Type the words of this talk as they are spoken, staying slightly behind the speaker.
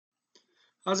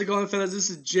How's it going, fellas? This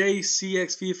is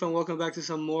JCX FIFA, and welcome back to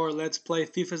some more Let's Play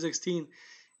FIFA 16.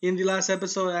 In the last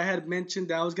episode, I had mentioned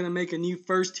that I was going to make a new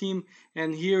first team,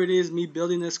 and here it is, me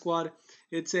building this squad.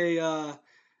 It's a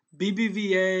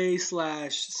BBVA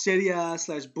slash Serie A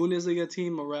slash Bundesliga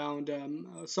team around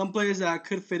some players that I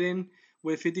could fit in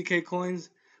with 50k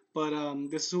coins. But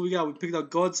this is who we got. We picked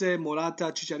up Godze, Morata,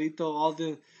 Chicharito, all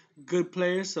the good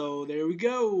players. So there we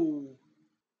go.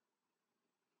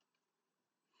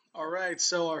 Alright,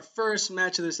 so our first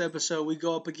match of this episode, we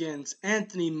go up against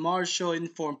Anthony Martial,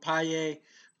 Inform Paye,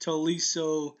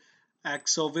 Tolisso,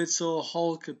 Axel Witsel,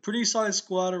 Hulk. A pretty solid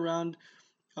squad around.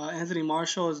 Anthony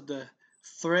Martial is the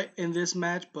threat in this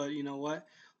match, but you know what?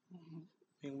 I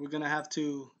mean, we're going to have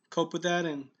to cope with that,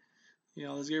 and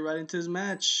let's get right into this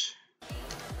match.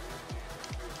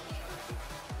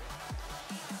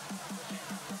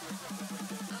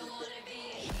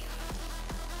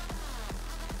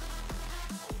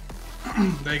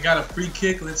 They got a free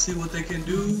kick. Let's see what they can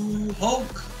do.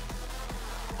 Hulk.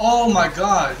 Oh my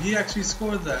god, he actually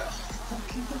scored that.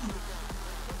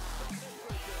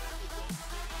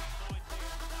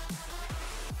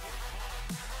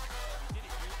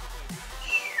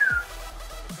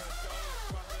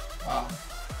 Wow.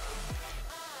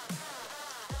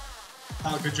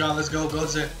 Oh, good job. Let's go,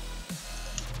 Godze.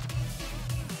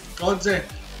 Godze.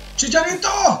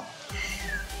 Chicharito!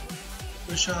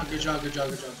 Good shot, good job, good job,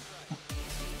 good job.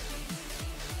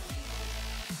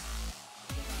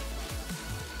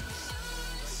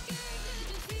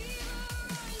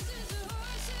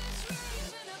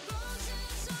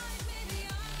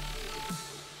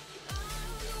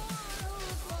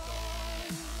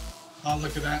 Oh,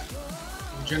 look at that.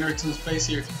 Generate some space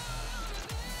here.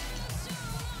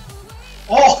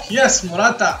 Oh, yes,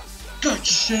 Morata. Good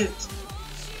shit.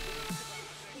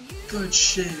 Good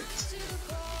shit.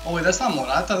 Oh, wait, that's not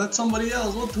Morata. That's somebody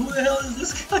else. Who the hell is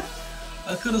this guy?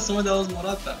 I could have sworn that was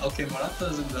Morata. Okay, Morata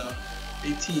is in the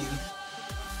 18.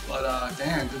 But,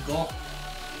 damn, good goal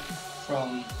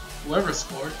from whoever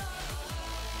scored.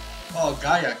 Oh,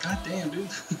 Gaia. God damn, dude.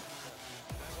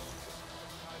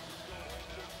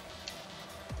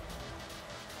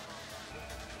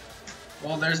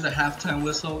 Well, there's the halftime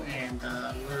whistle, and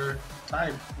we're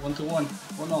tied 1-1,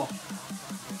 1-0.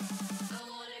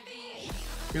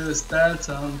 Here are the stats.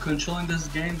 I'm controlling this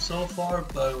game so far,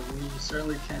 but we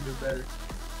certainly can do better.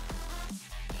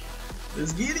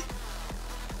 Let's get it.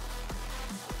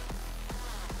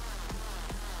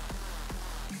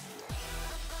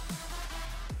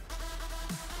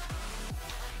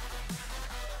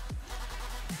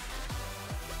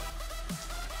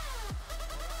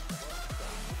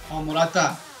 Oh,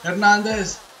 Morata.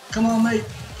 Hernandez. Come on, mate.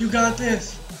 You got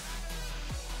this.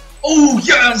 Oh,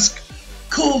 yes.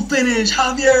 Cool finish.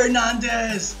 Javier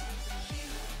Hernandez.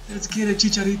 Let's get it,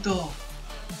 Chicharito.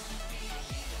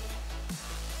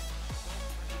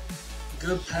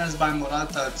 Good pass by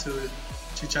Morata to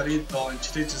Chicharito. And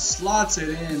Chicharito slots it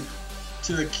in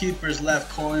to the keeper's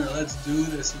left corner. Let's do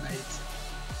this, mate.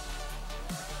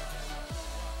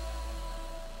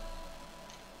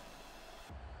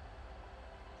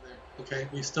 Okay,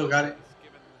 we still got it.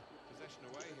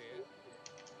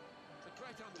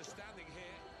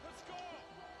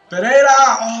 Pereira!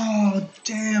 Oh,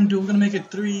 damn, dude, we're gonna make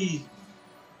it 3.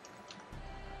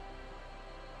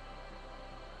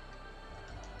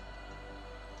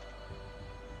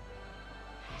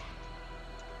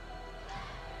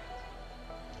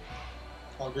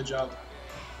 Oh, good job.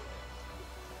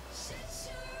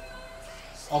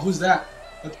 Oh, who's that?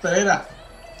 That's Pereira.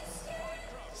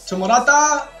 To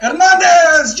Morata,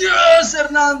 Hernandez! Yes,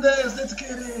 Hernandez! Let's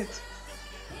get it!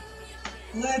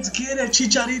 Let's get it!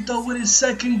 Chicharito with his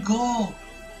second goal!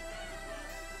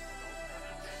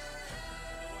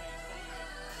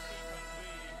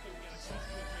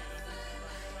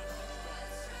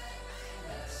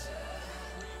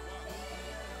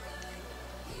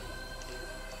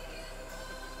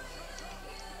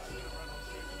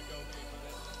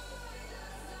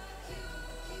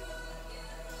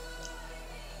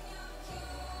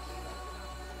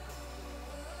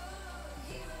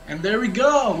 And there we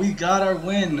go. We got our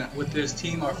win with this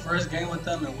team, our first game with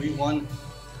them, and we won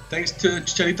thanks to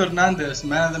Chicharito Hernandez,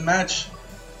 man of the match.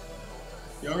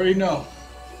 You already know.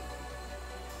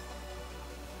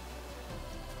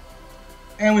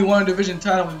 And we won a Division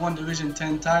title. We won Division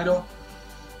 10 title.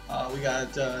 We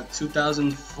got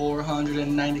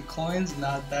 2,490 coins.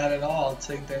 Not bad at all. I'll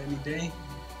take that any day.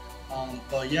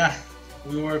 But yeah,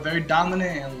 we were very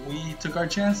dominant and we took our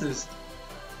chances.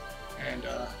 And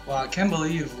well, I can't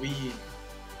believe we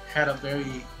had a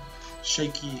very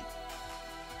shaky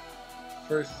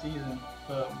first season.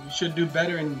 But we should do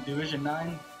better in Division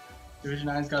 9. Division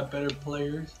 9's got better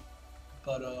players,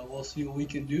 but we'll see what we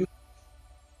can do.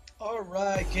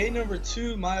 Alright, game number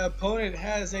 2. My opponent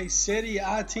has a Serie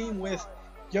A team with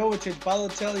Jovetic,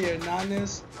 Balotelli,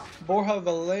 Hernanes, Borja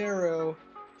Valero,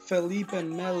 Felipe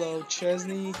Melo,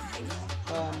 Chesney,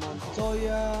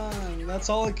 Montoya, and that's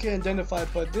all I can identify,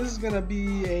 but this is going to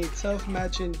be a tough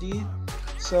match indeed.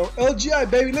 So LGI,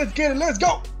 baby, let's get it, let's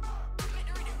go!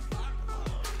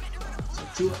 So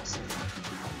 2-ups.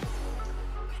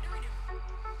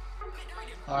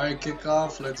 Alright, kick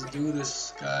off, let's do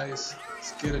this, guys.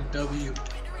 Let's get a W.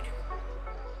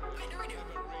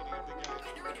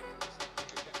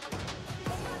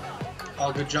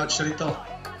 Oh, good job, Chicharito.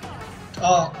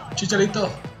 Oh,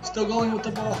 Chicharito. Still going with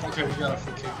the ball. Okay, we got a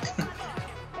free kick.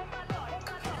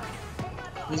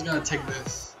 Who's gonna take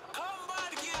this?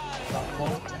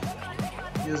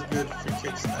 He has good free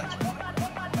kick stats.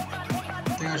 I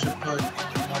think I should put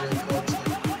Mario Götze.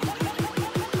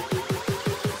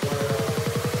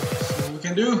 See what we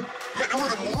can do.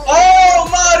 Oh,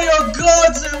 Mario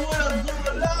Götze with a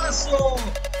golazo!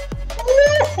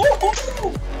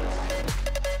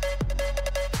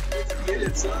 Let's get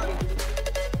it, son.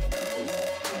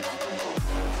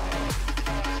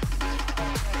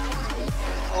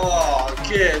 Oh,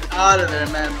 get out of there,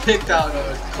 man. Picked out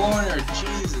a corner.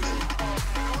 Jesus.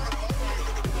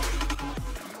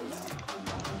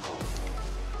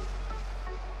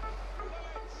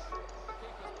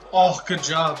 Oh, good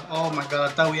job. Oh my god,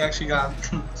 I thought we actually got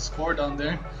scored on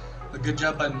there. But good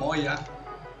job by Moya.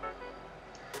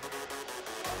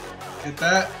 Get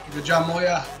that? Good job,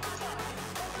 Moya.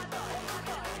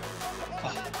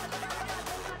 Oh.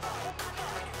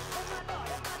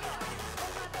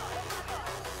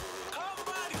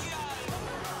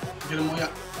 Get him, Moya.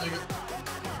 There you go.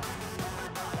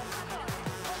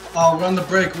 Oh, we're on the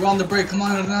break. We're on the break. Come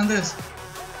on, Hernandez.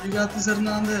 You got this,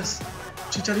 Hernandez.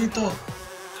 Chicharito.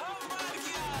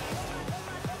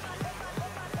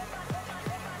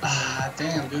 Ah,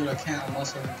 damn, dude, I can't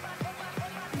muscle him.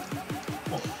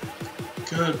 Oh,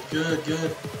 good, good,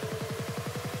 good.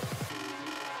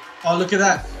 Oh, look at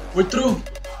that. We're through.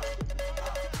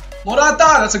 Morata,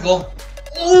 that's a goal.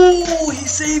 Oh, he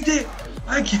saved it.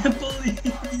 I can't believe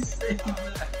he saved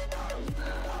that.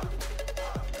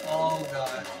 Oh,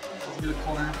 God. Let's get a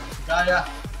corner. Gaia.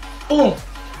 Boom.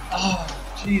 Oh,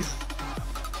 jeez.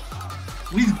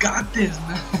 We've got this,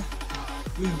 man.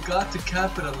 We've got to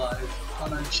capitalize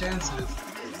on our chances.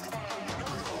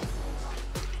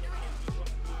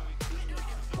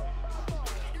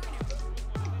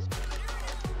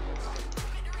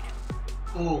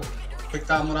 Oh, picked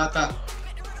out Morata.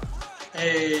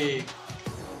 Hey,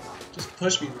 just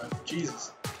push me, bro.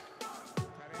 Jesus.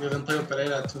 We haven't played with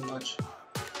Pereira too much.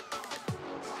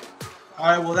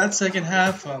 Alright, well, that second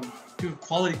half, good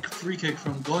quality free kick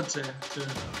from Götze to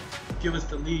give us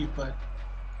the lead, but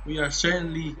we are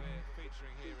certainly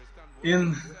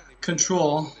in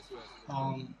control,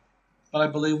 but I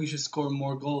believe we should score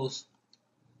more goals.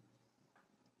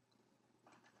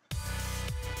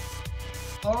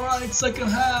 Alright, second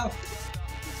half.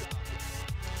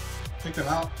 Pick them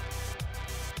out.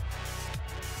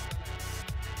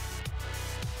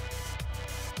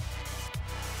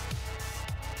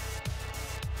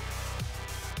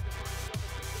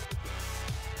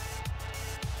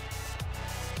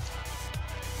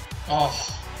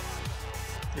 Oh,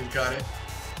 they got it.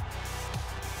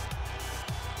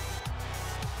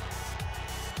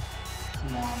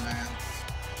 Come on, man.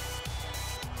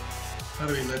 How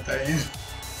do we let that in?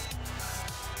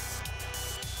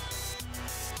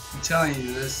 I'm telling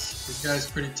you, this guy's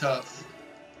pretty tough.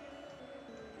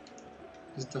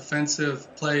 His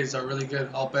defensive plays are really good.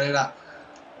 Oh, Pereira.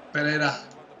 Pereira.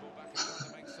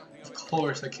 Of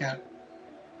course, I can't.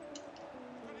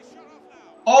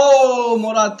 Oh,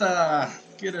 Morata.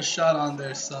 Get a shot on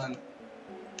there, son.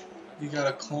 You got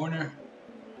a corner.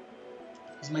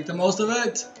 Let's make the most of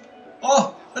it.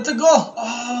 Oh, that's a goal.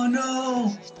 Oh,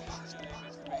 no.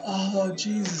 Oh,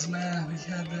 Jesus, man. We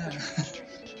had that.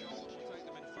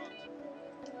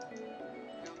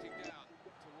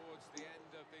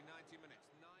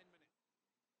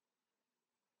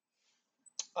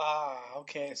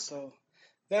 Okay, so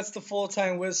that's the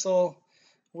full-time whistle.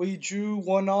 We drew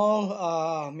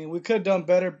 1-1. I mean, we could have done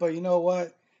better, but you know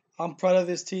what? I'm proud of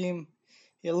this team.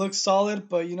 It looks solid,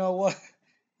 but you know what?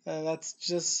 That's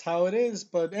just how it is.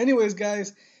 But anyways,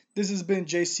 guys, this has been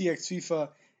JCX FIFA,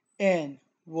 and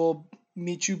we'll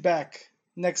meet you back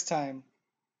next time.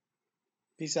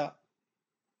 Peace out.